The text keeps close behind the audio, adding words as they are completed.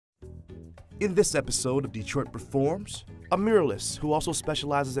In this episode of Detroit Performs, a muralist who also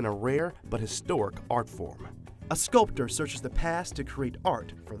specializes in a rare but historic art form. A sculptor searches the past to create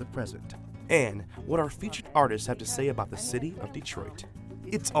art for the present. And what our featured artists have to say about the city of Detroit.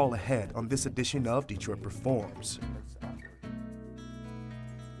 It's all ahead on this edition of Detroit Performs.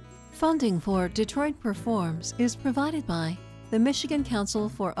 Funding for Detroit Performs is provided by the Michigan Council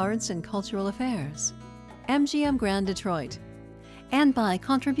for Arts and Cultural Affairs, MGM Grand Detroit, and by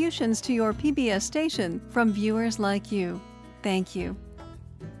contributions to your PBS station from viewers like you. Thank you.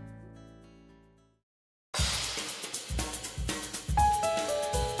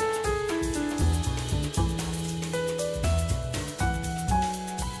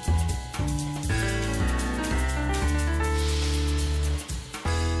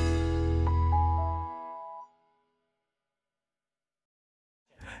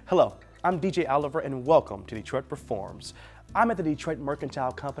 Hello, I'm DJ Oliver and welcome to Detroit Performs. I'm at the Detroit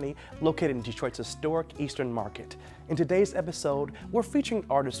Mercantile Co, located in Detroit's historic Eastern Market. In today's episode, we're featuring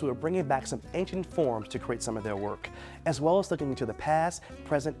artists who are bringing back some ancient forms to create some of their work, as well as looking into the past,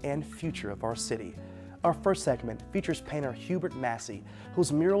 present, and future of our city. Our first segment features painter Hubert Massey,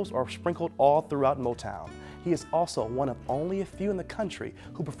 whose murals are sprinkled all throughout Motown. He is also one of only a few in the country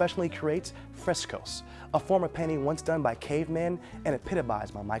who professionally creates frescoes, a form of painting once done by cavemen and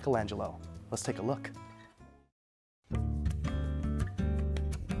epitomized by Michelangelo. Let's take a look.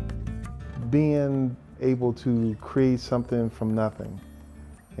 Being able to create something from nothing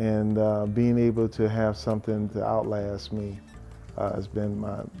and being able to have something to outlast me has been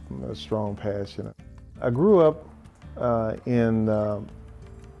my strong passion. I grew up in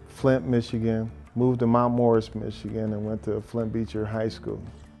Flint, Michigan, moved to Mount Morris, Michigan, and went to Flint Beecher High School.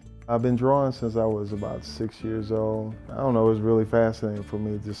 I've been drawing since I was about 6 years old. I don't know, it was really fascinating for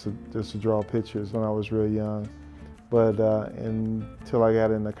me just to draw pictures when I was real young. But until I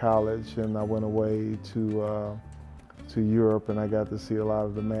got into college and I went away to Europe and I got to see a lot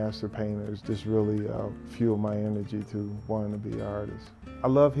of the master painters, just really fueled my energy to wanting to be an artist. I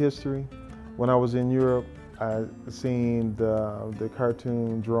love history. When I was in Europe, I seen the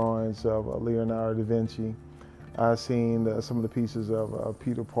cartoon drawings of Leonardo da Vinci. I seen some of the pieces of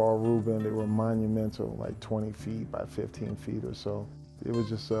Peter Paul Rubens. They were monumental, like 20 feet by 15 feet or so. It was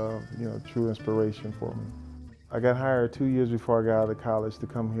just true inspiration for me. I got hired 2 years before I got out of college to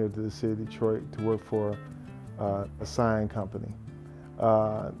come here to the city of Detroit to work for a sign company.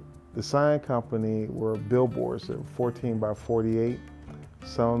 The sign company were billboards that were 14 by 48.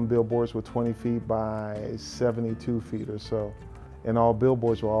 Some billboards were 20 feet by 72 feet or so. And all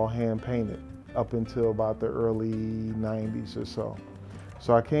billboards were all hand painted up until about the early 90s or so.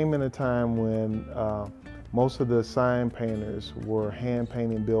 So I came in a time when most of the sign painters were hand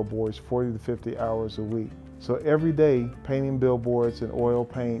painting billboards 40 to 50 hours a week. So every day, painting billboards and oil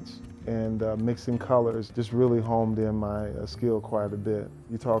paints and mixing colors just really honed in my skill quite a bit.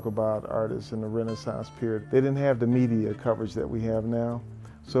 You talk about artists in the Renaissance period. They didn't have the media coverage that we have now.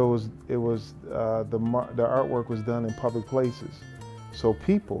 So the artwork was done in public places. So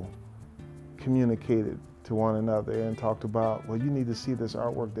people communicated to one another and talked about, well, you need to see this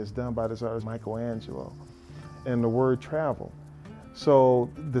artwork that's done by this artist, Michelangelo. And the word traveled.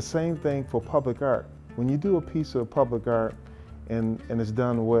 So the same thing for public art. When you do a piece of public art and it's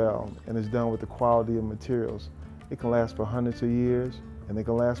done well and it's done with the quality of materials, it can last for hundreds of years and it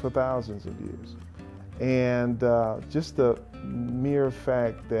can last for thousands of years. And just the mere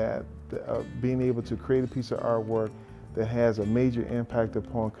fact that being able to create a piece of artwork that has a major impact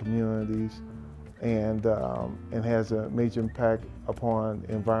upon communities and has a major impact upon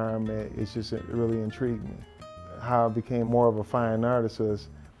environment, it's just really intrigued me. How I became more of a fine artist was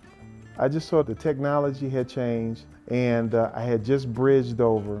I just saw the technology had changed, and I had just bridged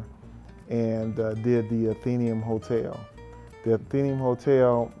over and did the Athenaeum Hotel. The Athenaeum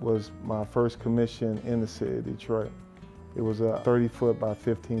Hotel was my first commission in the city of Detroit. It was a 30-foot by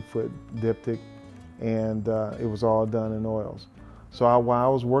 15-foot diptych, and it was all done in oils. So while I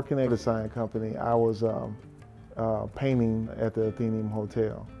was working at the sign company, I was painting at the Athenaeum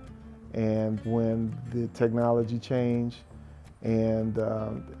Hotel. And when the technology changed, and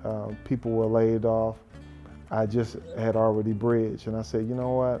people were laid off, I just had already bridged. And I said, you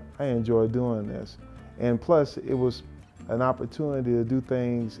know what, I enjoy doing this. And plus, it was an opportunity to do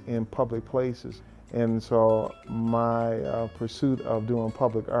things in public places. And so my pursuit of doing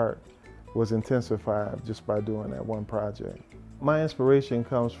public art was intensified just by doing that one project. My inspiration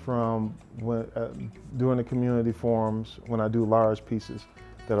comes from during the community forums when I do large pieces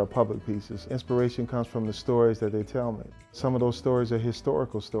that are public pieces. Inspiration comes from the stories that they tell me. Some of those stories are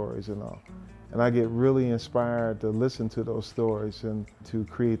historical stories and all. And I get really inspired to listen to those stories and to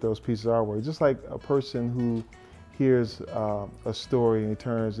create those pieces of artwork. Just like a person who hears a story and he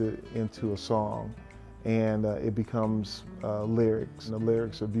turns it into a song, and it becomes lyrics. And the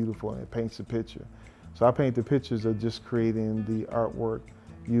lyrics are beautiful and it paints a picture. So I paint the pictures of just creating the artwork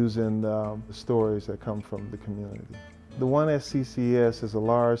using the stories that come from the community. The one at CCS is a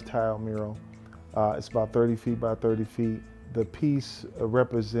large tile mural. It's about 30 feet by 30 feet. The piece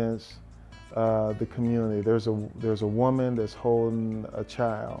represents the community. There's a woman that's holding a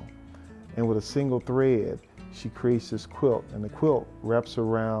child, and with a single thread, she creates this quilt, and the quilt wraps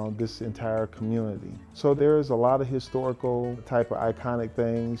around this entire community. So there's a lot of historical type of iconic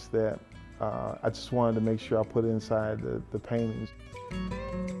things that I just wanted to make sure I put inside the paintings.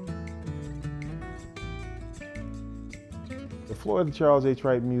 The Florida Charles H.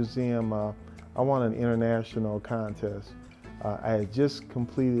 Wright Museum, I won an international contest. I had just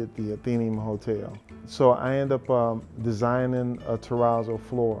completed the Athenaeum Hotel. So I ended up designing a terrazzo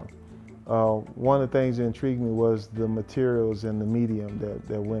floor. One of the things that intrigued me was the materials and the medium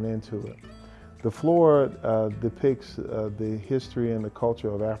that went into it. The floor depicts the history and the culture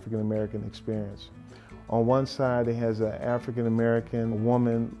of African-American experience. On one side, it has an African-American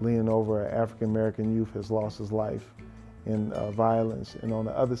woman leaning over an African-American youth who has lost his life in violence. And on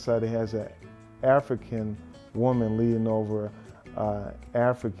the other side, it has an African woman leaning over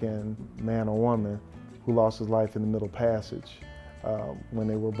African man or woman who lost his life in the Middle Passage when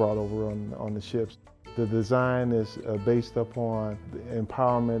they were brought over on the ships. The design is based upon the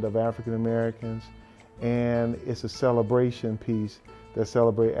empowerment of African Americans, and it's a celebration piece that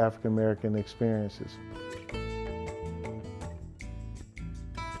celebrates African American experiences.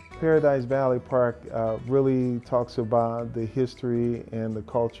 Paradise Valley Park really talks about the history and the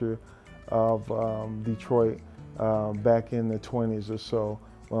culture of Detroit back in the 20s or so,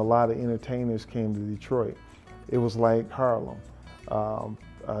 when a lot of entertainers came to Detroit. It was like Harlem.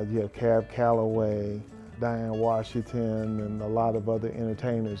 You have Cab Calloway, Diane Washington, and a lot of other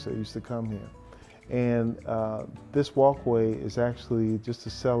entertainers that used to come here. And this walkway is actually just to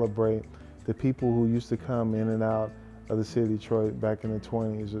celebrate the people who used to come in and out of the city of Detroit back in the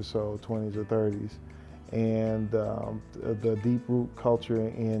 20s or so, 20s or 30s. And the deep root culture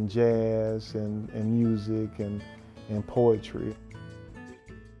in jazz and music and poetry.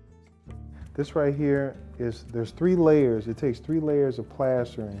 This right here there's 3 layers. It takes 3 layers of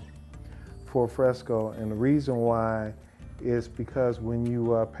plastering for a fresco, and the reason why is because when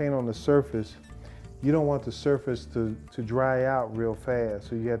you paint on the surface, you don't want the surface to dry out real fast,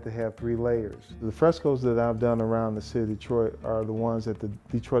 so you have to have 3 layers. The frescoes that I've done around the city of Detroit are the ones at the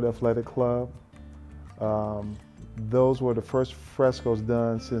Detroit Athletic Club. Those were the first frescoes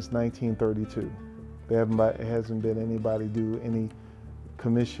done since 1932. There hasn't been anybody do any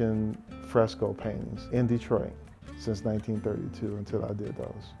commissioned fresco paintings in Detroit since 1932 until I did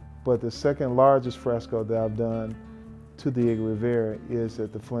those. But the second largest fresco that I've done to Diego Rivera is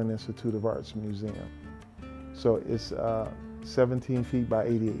at the Flint Institute of Arts Museum. So it's 17 feet by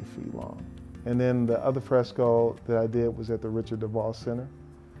 88 feet long. And then the other fresco that I did was at the Richard DeVos Center.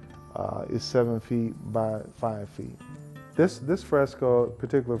 It's 7 feet by 5 feet. This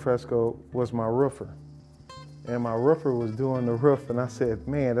particular fresco was my roofer. And my roofer was doing the roof, and I said,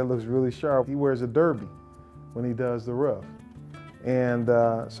 man, that looks really sharp. He wears a derby when he does the roof. And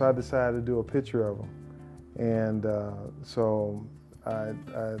so I decided to do a picture of him. And so I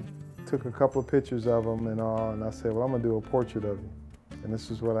took a couple of pictures of him and all, and I said, well, I'm gonna do a portrait of him. And this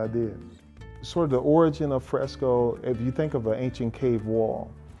is what I did. Sort of the origin of fresco, if you think of an ancient cave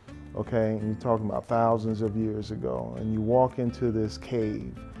wall, okay, and you're talking about thousands of years ago, and you walk into this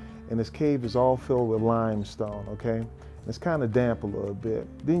cave, and this cave is all filled with limestone, okay? And it's kind of damp a little bit.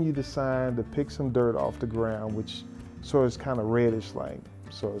 Then you decide to pick some dirt off the ground, which sort of is kind of reddish like.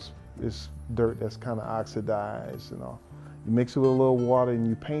 So it's dirt that's kind of oxidized and all. You mix it with a little water and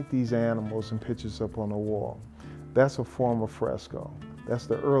you paint these animals and pictures up on the wall. That's a form of fresco. That's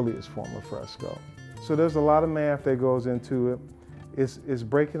the earliest form of fresco. So there's a lot of math that goes into it. It's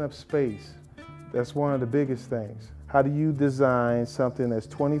breaking up space. That's one of the biggest things. How do you design something that's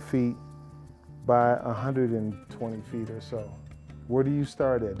 20 feet by 120 feet or so? Where do you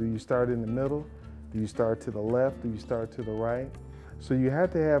start at? Do you start in the middle? Do you start to the left? Do you start to the right? So you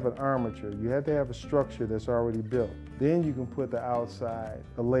have to have an armature. You have to have a structure that's already built. Then you can put the outside,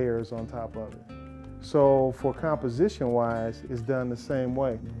 the layers on top of it. So for composition-wise, it's done the same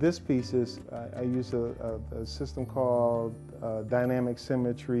way. This piece is, I use a system called dynamic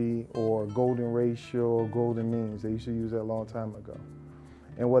symmetry or golden ratio or golden means. They used to use that a long time ago.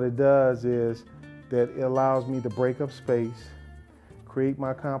 And what it does is that it allows me to break up space, create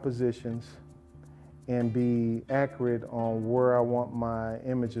my compositions, and be accurate on where I want my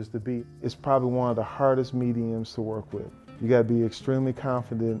images to be. It's probably one of the hardest mediums to work with. You got to be extremely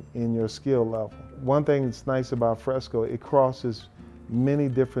confident in your skill level. One thing that's nice about fresco, it crosses many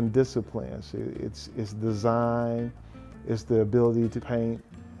different disciplines. It's design, it's the ability to paint,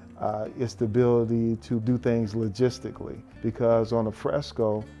 it's the ability to do things logistically, because on a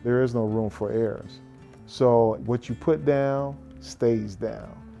fresco, there is no room for errors. So what you put down stays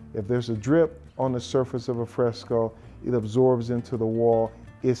down. If there's a drip on the surface of a fresco, it absorbs into the wall,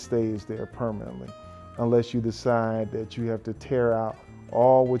 it stays there permanently, unless you decide that you have to tear out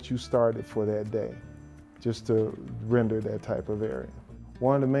all what you started for that day, just to render that type of area.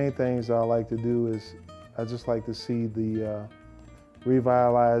 One of the main things I like to do is, I just like to see the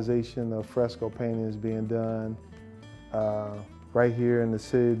revitalization of fresco paintings being done right here in the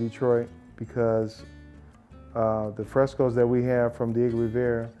city of Detroit, because the frescoes that we have from Diego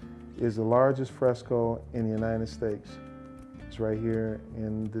Rivera is the largest fresco in the United States. It's right here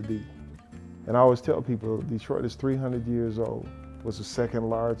in the D. And I always tell people, Detroit is 300 years old. It was the second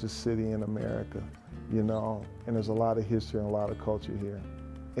largest city in America, you know, and there's a lot of history and a lot of culture here.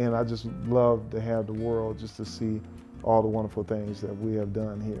 And I just love to have the world just to see all the wonderful things that we have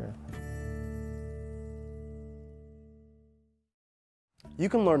done here. You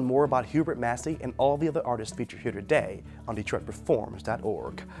can learn more about Hubert Massey and all the other artists featured here today on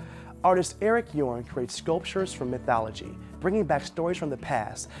DetroitPerforms.org. Artist Aric Jorn creates sculptures from mythology, bringing back stories from the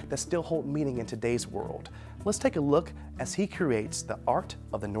past that still hold meaning in today's world. Let's take a look as he creates the art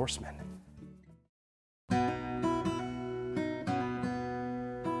of the Norsemen.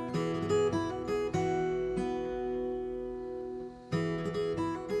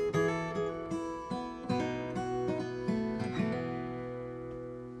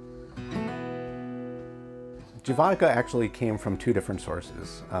 Javatica actually came from two different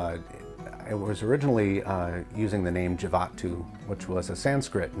sources. I was originally using the name Javatu, which was a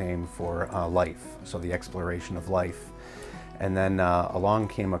Sanskrit name for life, so the exploration of life. And then along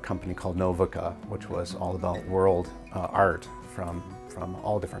came a company called Novica, which was all about world art from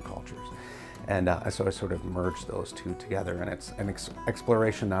all different cultures. And so I sort of merged those two together, and it's an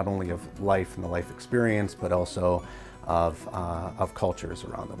exploration not only of life and the life experience, but also of cultures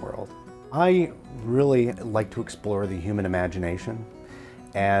around the world. I really like to explore the human imagination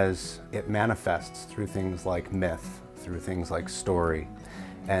as it manifests through things like myth, through things like story.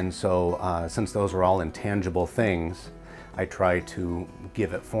 And so since those are all intangible things, I try to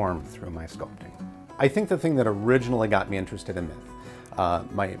give it form through my sculpting. I think the thing that originally got me interested in myth,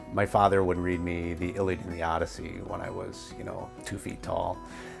 my father would read me the Iliad and the Odyssey when I was, 2 feet tall.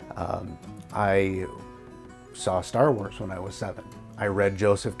 I saw Star Wars when I was 7. I read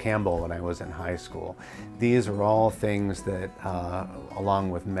Joseph Campbell when I was in high school. These are all things that,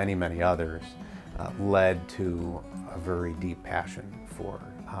 along with many, many others, led to a very deep passion for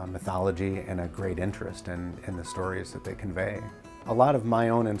mythology and a great interest in the stories that they convey. A lot of my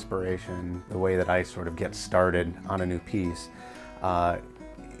own inspiration, the way that I sort of get started on a new piece,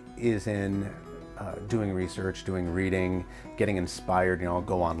 is in doing research, doing reading, getting inspired. I'll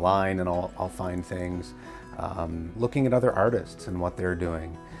go online and I'll find things. Looking at other artists and what they're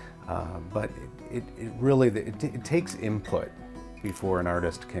doing. But it really takes input before an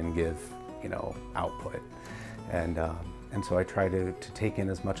artist can give, output. And so I try to take in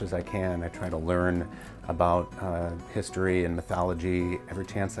as much as I can. I try to learn about history and mythology every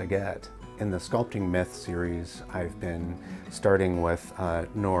chance I get. In the Sculpting Myth series, I've been starting with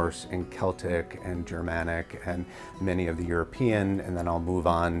Norse and Celtic and Germanic and many of the European, and then I'll move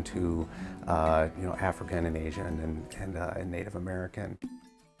on to African and Asian and Native American.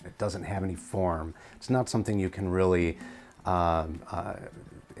 It doesn't have any form. It's not something you can really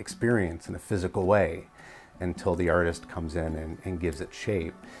experience in a physical way until the artist comes in and gives it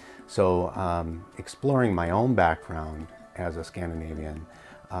shape. So exploring my own background as a Scandinavian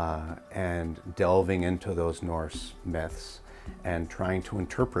and delving into those Norse myths and trying to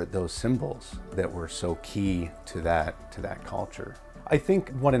interpret those symbols that were so key to that culture. I think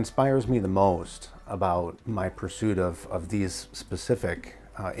what inspires me the most about my pursuit of these specific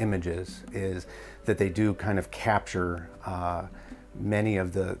images is that they do kind of capture many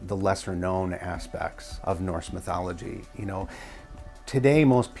of the lesser known aspects of Norse mythology. Today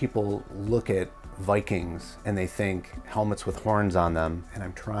most people look at Vikings and they think helmets with horns on them, and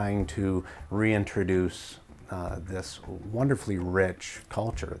I'm trying to reintroduce this wonderfully rich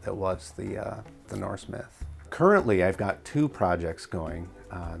culture that was the Norse myth. Currently I've got 2 projects going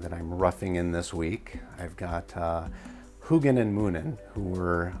that I'm roughing in this week. I've got Hugin and Munin, who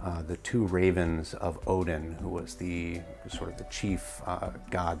were the 2 ravens of Odin, who was the sort of the chief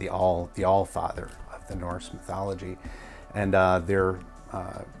god, the all-father of the Norse mythology. And they're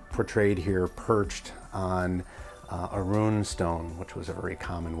portrayed here perched on a rune stone, which was a very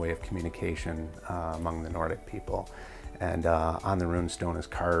common way of communication among the Nordic people. And on the rune stone is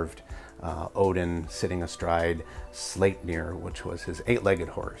carved Odin sitting astride Sleipnir, which was his 8-legged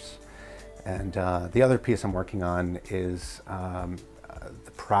horse. And the other piece I'm working on is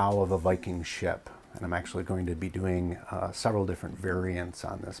the prow of a Viking ship. And I'm actually going to be doing several different variants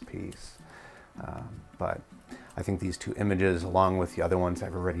on this piece. But I think these two images, along with the other ones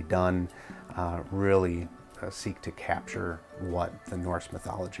I've already done, really seek to capture what the Norse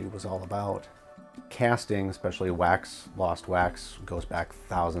mythology was all about. Casting, especially wax, lost wax, goes back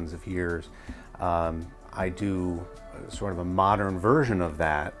thousands of years. I do sort of a modern version of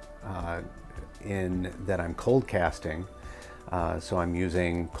that in that I'm cold casting. So I'm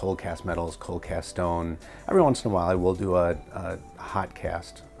using cold cast metals, cold cast stone. Every once in a while I will do a hot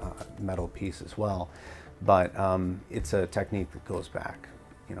cast metal piece as well. But it's a technique that goes back,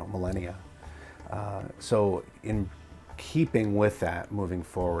 millennia. So in keeping with that moving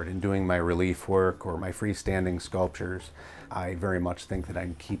forward and doing my relief work or my freestanding sculptures, I very much think that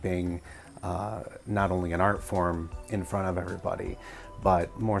I'm keeping not only an art form in front of everybody,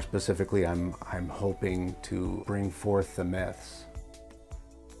 but more specifically, I'm hoping to bring forth the myths.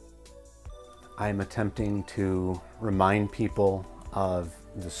 I'm attempting to remind people of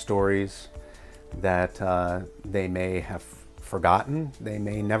the stories that they may have forgotten, they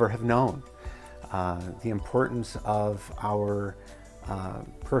may never have known. The importance of our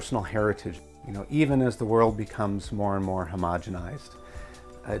personal heritage. Even as the world becomes more and more homogenized,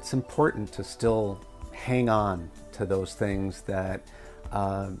 it's important to still hang on to those things that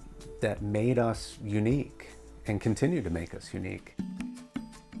that made us unique and continue to make us unique.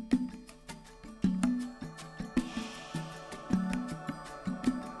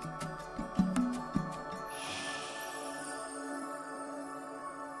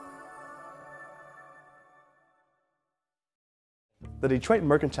 The Detroit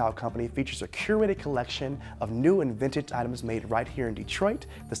Mercantile Company features a curated collection of new and vintage items made right here in Detroit,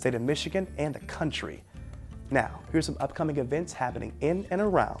 the state of Michigan, and the country. Now, here's some upcoming events happening in and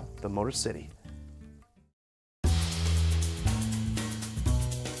around the Motor City.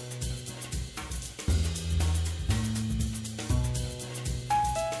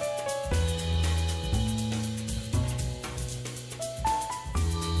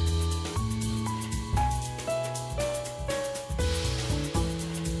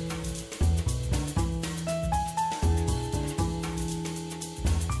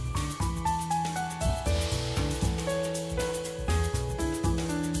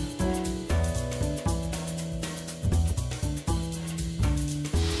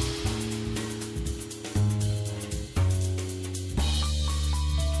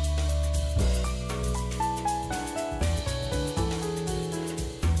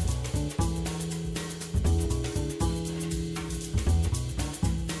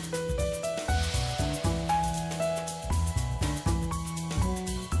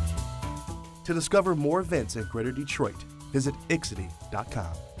 To discover more events in Greater Detroit, visit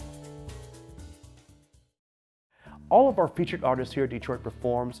ixity.com. All of our featured artists here at Detroit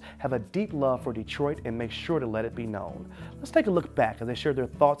Performs have a deep love for Detroit and make sure to let it be known. Let's take a look back as they share their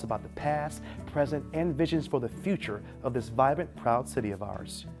thoughts about the past, present, and visions for the future of this vibrant, proud city of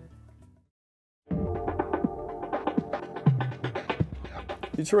ours.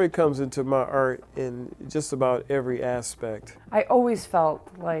 Detroit comes into my art in just about every aspect. I always felt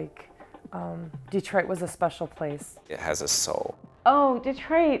like Detroit was a special place. It has a soul. Oh,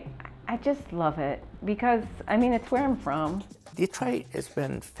 Detroit, I just love it because, it's where I'm from. Detroit has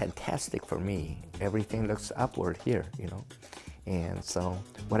been fantastic for me. Everything looks upward here, and so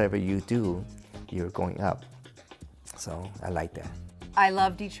whatever you do, you're going up. So I like that. I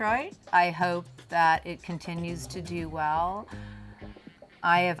love Detroit. I hope that it continues to do well.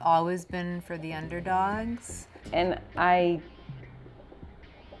 I have always been for the underdogs. And I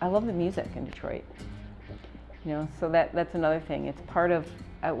love the music in Detroit. So that's another thing. It's part of,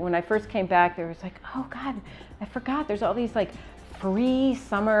 when I first came back, there was like, oh God, I forgot there's all these free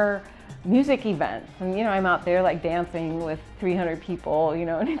summer music events. And I'm out there dancing with 300 people,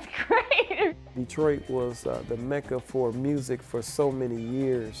 and it's great. Detroit was the mecca for music for so many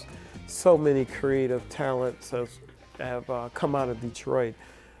years. So many creative talents have come out of Detroit.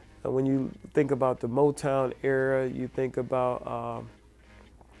 When you think about the Motown era, you think about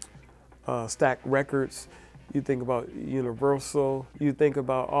Stack Records, you think about Universal, you think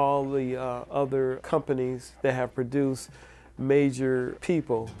about all the other companies that have produced major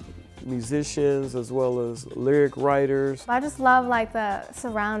people, musicians as well as lyric writers. I just love the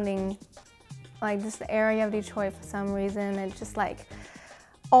surrounding Like just the area of Detroit for some reason, it's just like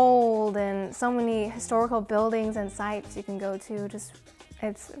old and so many historical buildings and sites you can go to.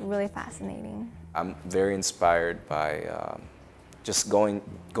 It's really fascinating. I'm very inspired by just going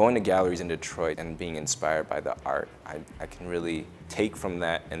to galleries in Detroit and being inspired by the art. I can really take from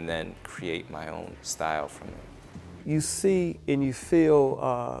that and then create my own style from it. You see and you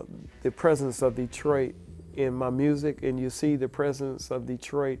feel the presence of Detroit in my music, and you see the presence of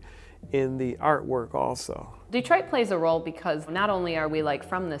Detroit in the artwork also. Detroit plays a role because not only are we like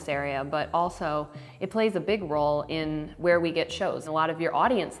from this area, but also it plays a big role in where we get shows. A lot of your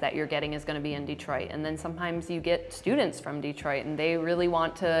audience that you're getting is going to be in Detroit, and then sometimes you get students from Detroit and they really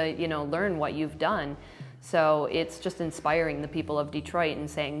want to, you know, learn what you've done. So it's just inspiring the people of Detroit and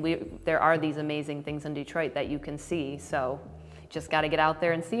saying there are these amazing things in Detroit that you can see. So just got to get out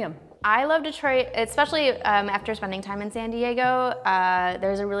there and see them. I love Detroit, especially after spending time in San Diego.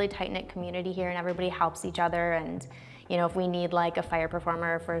 There's a really tight-knit community here and everybody helps each other, and you know, if we need like a fire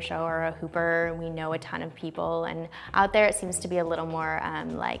performer for a show or a hooper, we know a ton of people, and out there it seems to be a little more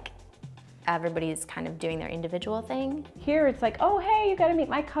like everybody's kind of doing their individual thing. Here it's like, oh hey, you gotta meet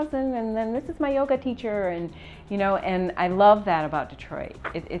my cousin, and then this is my yoga teacher, and you know, and I love that about Detroit.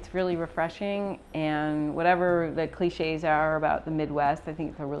 It's really refreshing, and whatever the cliches are about the Midwest, I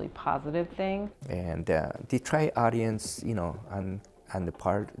think it's a really positive thing. And Detroit audience, you know, on the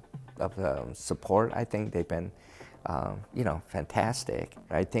part of the support, I think they've been, you know, fantastic.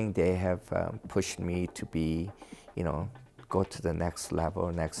 I think they have pushed me to be, you know, go to the next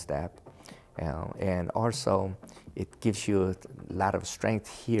level, next step. And also, it gives you a lot of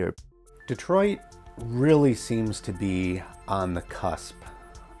strength here. Detroit really seems to be on the cusp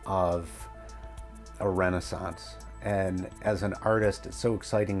of a renaissance. And as an artist, it's so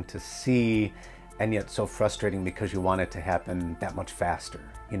exciting to see, and yet so frustrating because you want it to happen that much faster.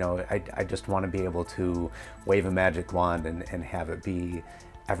 You know, I just want to be able to wave a magic wand and have it be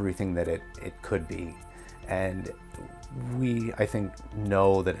everything that it could be. And we, I think,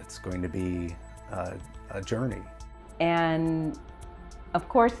 know that it's going to be a journey. And of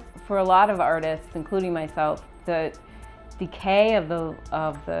course, for a lot of artists, including myself, the decay of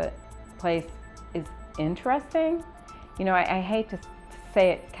the place is interesting. You know, I hate to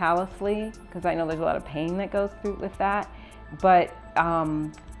say it callously, because I know there's a lot of pain that goes through with that, but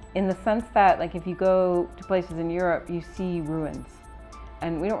in the sense that, like, if you go to places in Europe, you see ruins.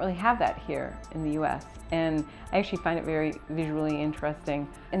 And we don't really have that here in the US. And I actually find it very visually interesting.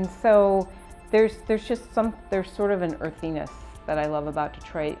 And so there's sort of an earthiness that I love about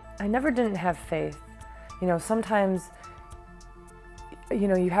Detroit. I never didn't have faith. You know, sometimes, you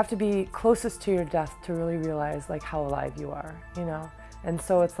know, you have to be closest to your death to really realize like how alive you are, you know? And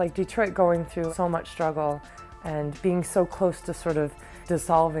so it's like Detroit going through so much struggle and being so close to sort of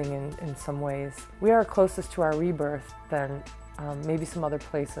dissolving in some ways. We are closest to our rebirth than maybe some other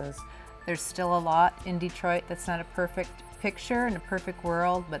places. There's still a lot in Detroit that's not a perfect picture and a perfect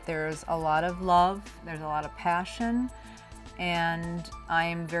world, but there's a lot of love, there's a lot of passion, and I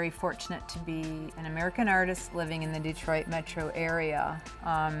am very fortunate to be an American artist living in the Detroit metro area.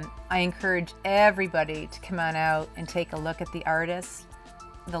 I encourage everybody to come on out and take a look at the artists,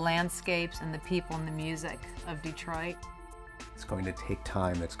 the landscapes, and the people and the music of Detroit. It's going to take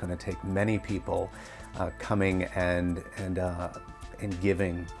time. It's going to take many people coming and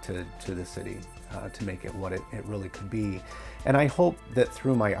giving to the city to make it what it really could be. And I hope that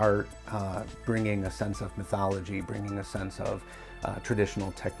through my art, bringing a sense of mythology, bringing a sense of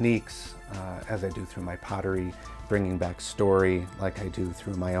traditional techniques, as I do through my pottery, bringing back story like I do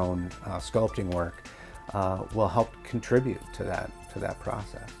through my own sculpting work, will help contribute to that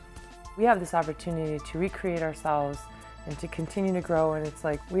process. We have this opportunity to recreate ourselves and to continue to grow, and it's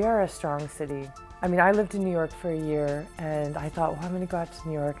like, we are a strong city. I mean, I lived in New York for a year, and I thought, well, I'm gonna go out to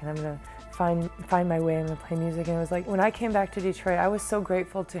New York and I'm gonna find my way, I'm gonna play music. And it was like, when I came back to Detroit, I was so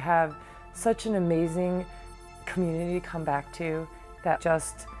grateful to have such an amazing community to come back to that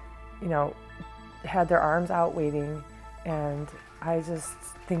just, you know, had their arms out waiting. And I just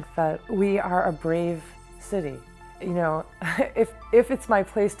think that we are a brave city. You know, if it's my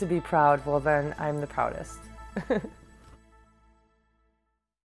place to be proud, well then I'm the proudest.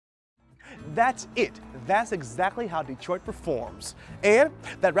 That's it. That's exactly how Detroit performs. And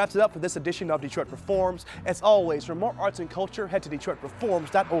that wraps it up for this edition of Detroit Performs. As always, for more arts and culture, head to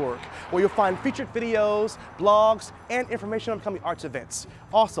DetroitPerforms.org, where you'll find featured videos, blogs, and information on upcoming arts events.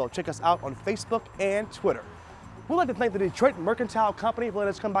 Also, check us out on Facebook and Twitter. We'd like to thank the Detroit Mercantile Co for letting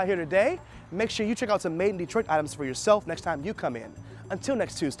us come by here today. Make sure you check out some Made in Detroit items for yourself next time you come in. Until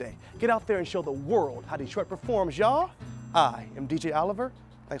next Tuesday, get out there and show the world how Detroit performs, y'all. I am DJ Oliver.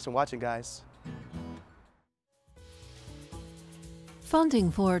 Thanks for watching, guys.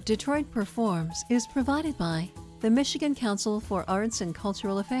 Funding for Detroit Performs is provided by the Michigan Council for Arts and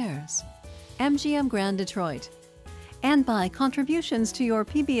Cultural Affairs, MGM Grand Detroit, and by contributions to your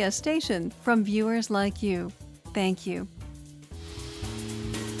PBS station from viewers like you. Thank you.